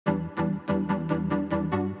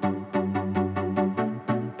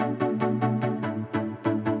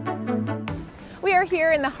are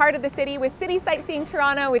here in the heart of the city with City Sightseeing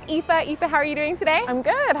Toronto with Aoife. Aoife, how are you doing today? I'm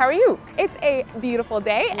good, how are you? It's a beautiful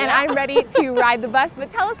day and I'm ready to ride the bus,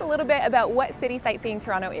 but tell us a little bit about what City Sightseeing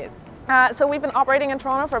Toronto is. So we've been operating in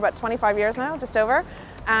Toronto for about 25 years now, just over.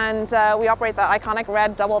 And we operate the iconic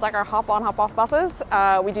red double-decker hop-on, hop-off buses.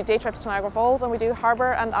 We do day trips to Niagara Falls, and we do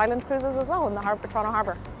harbour and island cruises as well in the Toronto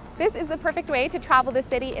Harbour. This is the perfect way to travel the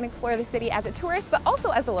city and explore the city as a tourist, but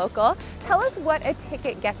also as a local. Tell us what a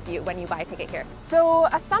ticket gets you when you buy a ticket here. So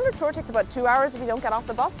a standard tour takes about 2 hours if you don't get off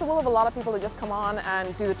the bus. So we'll have a lot of people who just come on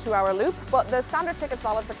and do the 2-hour loop. But the standard ticket's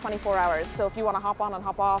valid for 24 hours. So if you want to hop on and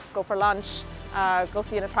hop off, go for lunch, go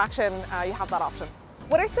see an attraction, you have that option.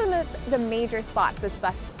 What are some of the major spots this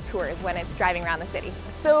bus tours when it's driving around the city?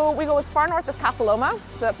 So we go as far north as Castle Loma,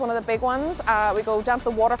 so that's one of the big ones. We go down to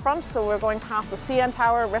the waterfront, so we're going past the CN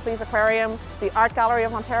Tower, Ripley's Aquarium, the Art Gallery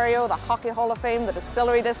of Ontario, the Hockey Hall of Fame, the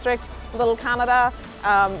Distillery District, Little Canada,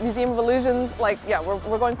 Museum of Illusions.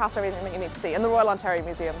 We're going past everything that you need to see, and the Royal Ontario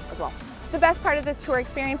Museum as well. The best part of this tour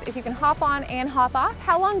experience is you can hop on and hop off.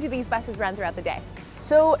 How long do these buses run throughout the day?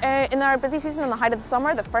 So in our busy season, in the height of the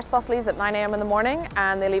summer, the first bus leaves at 9 a.m. in the morning,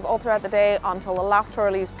 and they leave all throughout the day until the last tour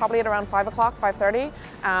leaves probably at around 5 o'clock, 5:30,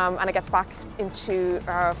 and it gets back into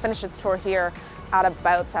finish its tour here at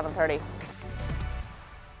about 7:30.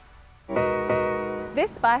 This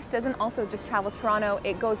bus doesn't also just travel Toronto,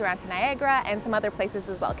 it goes around to Niagara and some other places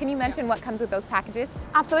as well. Can you mention what comes with those packages?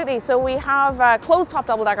 Absolutely. So we have closed-top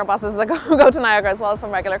double-decker buses that go to Niagara, as well as some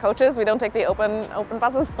regular coaches. We don't take the open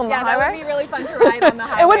buses on the highway. Yeah, that would be really fun to ride on the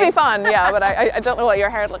highway. It would be fun, yeah, but I don't know what your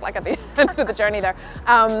hair would look like at the end of the journey there.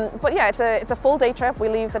 But yeah, it's a full day trip. We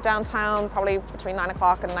leave the downtown probably between 9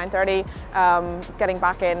 o'clock and 9:30, getting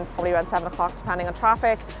back in probably around 7 o'clock depending on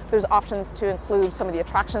traffic. There's options to include some of the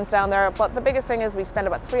attractions down there, but the biggest thing is we spend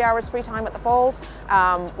about 3 hours free time at the falls.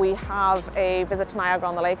 We have a visit to Niagara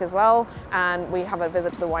on the Lake as well, and we have a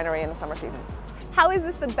visit to the winery in the summer seasons. How is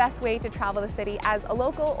this the best way to travel the city as a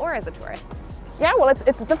local or as a tourist? Yeah, well,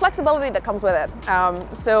 it's the flexibility that comes with it.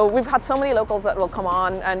 So we've had so many locals that will come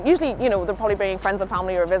on, and usually, you know, they're probably bringing friends and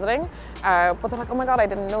family who are visiting, but they're like, oh my God, I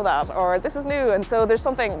didn't know that, or this is new. And so there's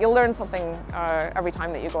something, you'll learn something every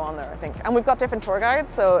time that you go on there, I think. And we've got different tour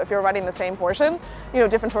guides, so if you're riding the same portion, you know,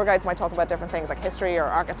 different tour guides might talk about different things like history or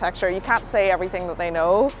architecture. You can't say everything that they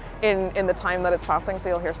know in the time that it's passing, so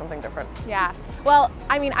you'll hear something different. Yeah, well,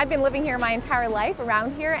 I mean, I've been living here my entire life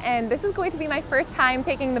around here, and this is going to be my first time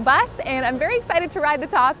taking the bus, and I'm very excited to ride the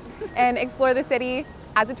top and explore the city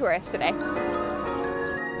as a tourist today.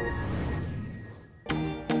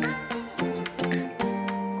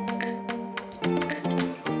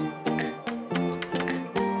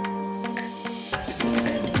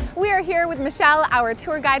 We are here with Michelle, our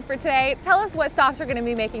tour guide for today. Tell us what stops we're going to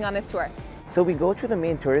be making on this tour. So we go through the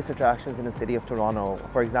main tourist attractions in the city of Toronto.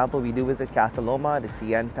 For example, we do visit Castle Loma, the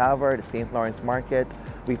CN Tower, the St. Lawrence Market.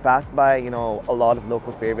 We pass by, you know, a lot of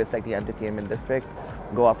local favorites like the Entertainment District,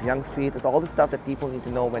 go up Yonge Street. It's all the stuff that people need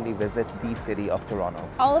to know when they visit the city of Toronto.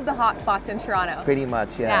 All of the hot spots in Toronto. Pretty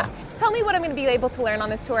much, yeah. Tell me what I'm going to be able to learn on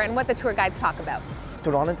this tour and what the tour guides talk about.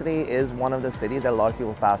 Toronto today is one of the cities that a lot of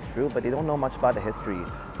people pass through, but they don't know much about the history.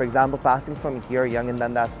 For example, passing from here, Yonge and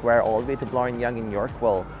Dundas Square, all the way to Bloor and Yonge in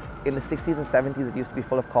Yorkville. In the 60s and 70s, it used to be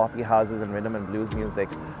full of coffee houses and rhythm and blues music.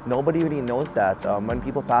 Nobody really knows that. When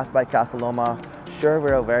people pass by Castle Loma, sure,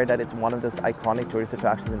 we're aware that it's one of those iconic tourist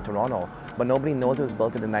attractions in Toronto, but nobody knows it was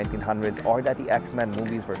built in the 1900s or that the X-Men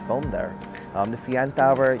movies were filmed there. The CN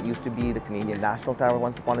Tower used to be the Canadian National Tower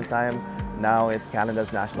once upon a time. Now it's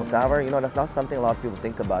Canada's National Tower. You know, that's not something a lot of people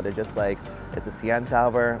think about. It's just like, it's the CN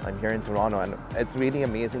Tower, I'm here in Toronto, and it's really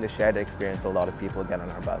amazing to share the experience with a lot of people get on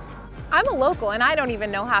our bus. I'm a local and I don't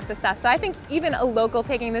even know half the stuff, so I think even a local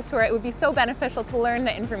taking this tour, it would be so beneficial to learn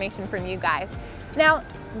the information from you guys. Now,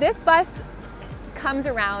 this bus comes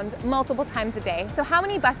around multiple times a day, so how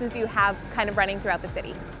many buses do you have kind of running throughout the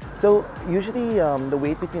city? So usually the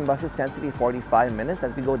wait between buses tends to be 45 minutes.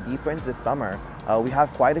 As we go deeper into the summer, we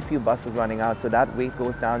have quite a few buses running out, so that wait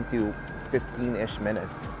goes down to 15-ish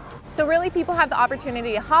minutes. So really people have the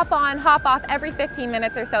opportunity to hop on, hop off every 15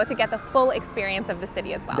 minutes or so to get the full experience of the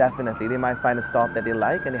city as well. Definitely. They might find a stop that they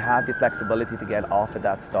like and they have the flexibility to get off at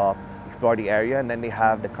that stop, explore the area, and then they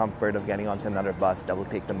have the comfort of getting onto another bus that will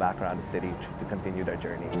take them back around the city to continue their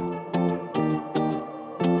journey.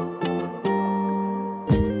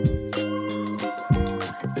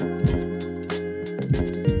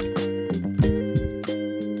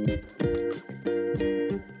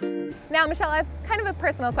 Now, Michelle, I have kind of a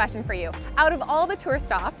personal question for you. Out of all the tour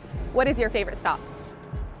stops, what is your favorite stop?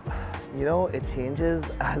 You know, it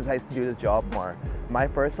changes as I do the job more. My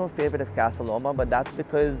personal favorite is Castle Loma, but that's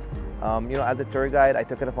because As a tour guide, I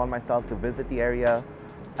took it upon myself to visit the area,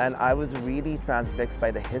 and I was really transfixed by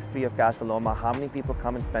the history of Casa Loma, how many people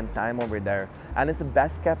come and spend time over there. And it's the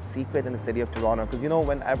best kept secret in the city of Toronto, because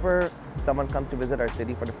whenever someone comes to visit our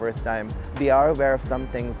city for the first time, they are aware of some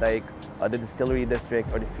things like the Distillery District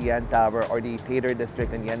or the CN Tower or the Theatre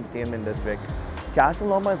District and the Entertainment District. Casa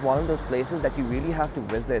Loma is one of those places that you really have to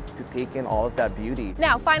visit to take in all of that beauty.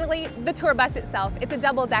 Now, finally, the tour bus itself. It's a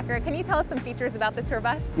double-decker. Can you tell us some features about this tour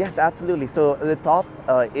bus? Yes, absolutely. So the top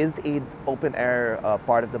is a open air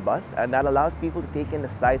part of the bus, and that allows people to take in the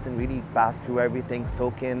sights and really pass through everything,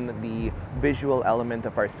 soak in the visual element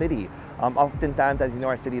of our city. Oftentimes, as you know,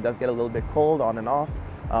 our city does get a little bit cold on and off.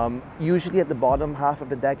 Usually at the bottom half of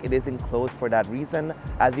the deck, it is enclosed for that reason.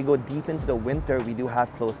 As we go deep into the winter, we do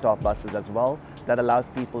have closed-top buses as well. That allows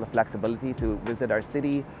people the flexibility to visit our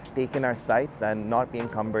city, take in our sights, and not be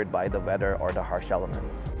encumbered by the weather or the harsh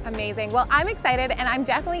elements. Amazing. Well, I'm excited, and I'm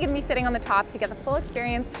definitely going to be sitting on the top to get the full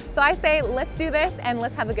experience. So I say, let's do this, and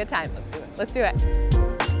let's have a good time. Let's do it. Let's do it.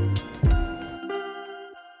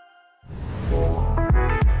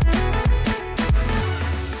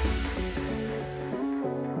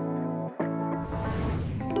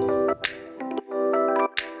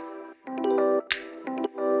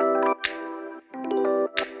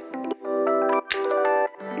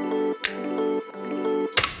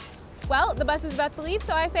 Well, the bus is about to leave,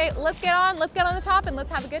 so I say, let's get on the top, and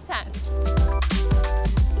let's have a good time.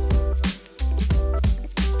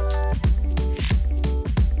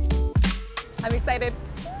 I'm excited.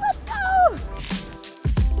 Let's go!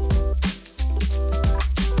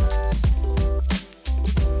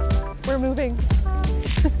 We're moving.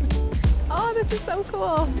 Oh, this is so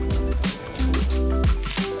cool.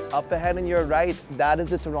 Up ahead on your right, that is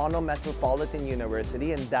the Toronto Metropolitan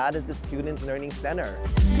University, and that is the Student Learning Center.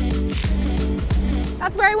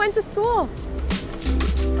 That's where I went to school.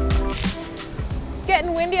 It's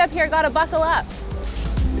getting windy up here, gotta buckle up.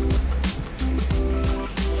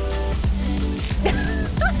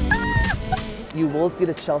 You will see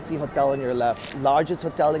the Chelsea Hotel on your left, largest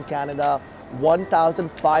hotel in Canada,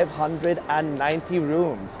 1,590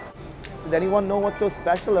 rooms. Did anyone know what's so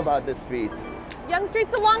special about this street? Yonge Street's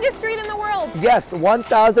the longest street in the world. Yes,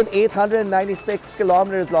 1,896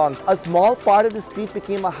 kilometers long. A small part of the street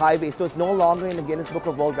became a highway, so it's no longer in the Guinness Book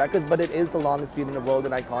of World Records, but it is the longest street in the world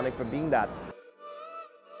and iconic for being that.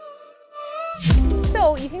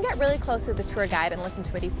 So you can get really close to the tour guide and listen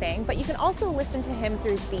to what he's saying, but you can also listen to him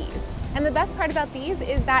through these. And the best part about these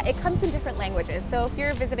is that it comes in different languages. So if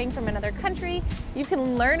you're visiting from another country, you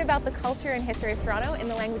can learn about the culture and history of Toronto in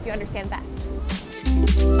the language you understand best.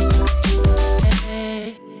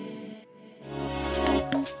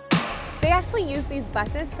 They actually use these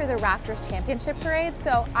buses for the Raptors Championship Parade,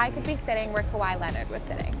 so I could be sitting where Kawhi Leonard was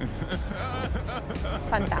sitting.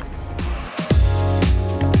 Fun fact.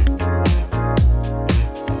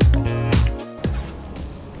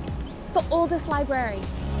 The oldest library.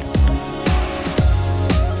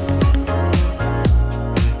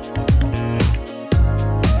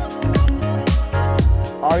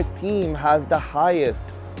 Our team has the highest,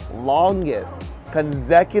 longest,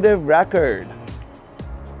 consecutive record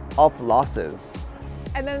of losses.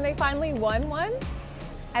 And then they finally won one,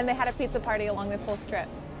 and they had a pizza party along this whole strip.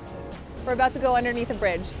 We're about to go underneath a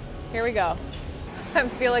bridge. Here we go. I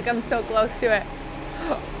feel like I'm so close to it.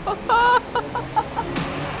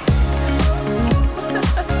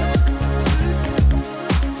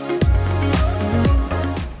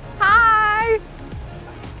 Hi!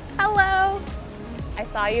 Hello! I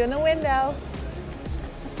saw you in the window.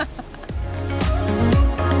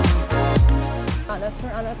 Toronto,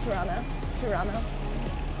 Toronto, Toronto, Toronto,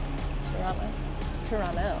 Toronto,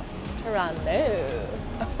 Toronto, Toronto.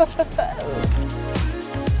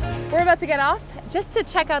 We're about to get off just to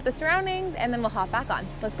check out the surroundings, and then we'll hop back on.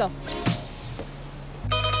 Let's go.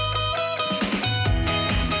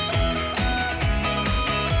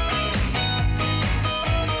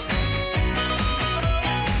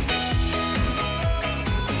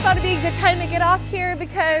 Thought it'd be a good time to get off here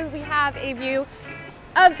because we have a view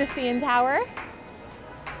of the CN Tower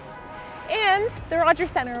and the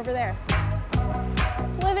Rogers Centre over there.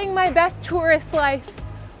 Living my best tourist life.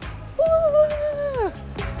 Woo!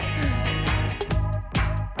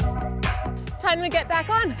 Time to get back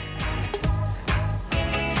on.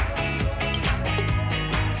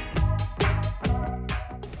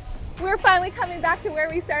 We're finally coming back to where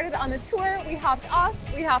we started on the tour. We hopped off,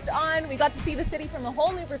 we hopped on, we got to see the city from a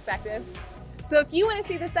whole new perspective. So if you want to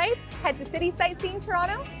see the sights, head to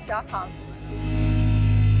citysightseeingtoronto.com.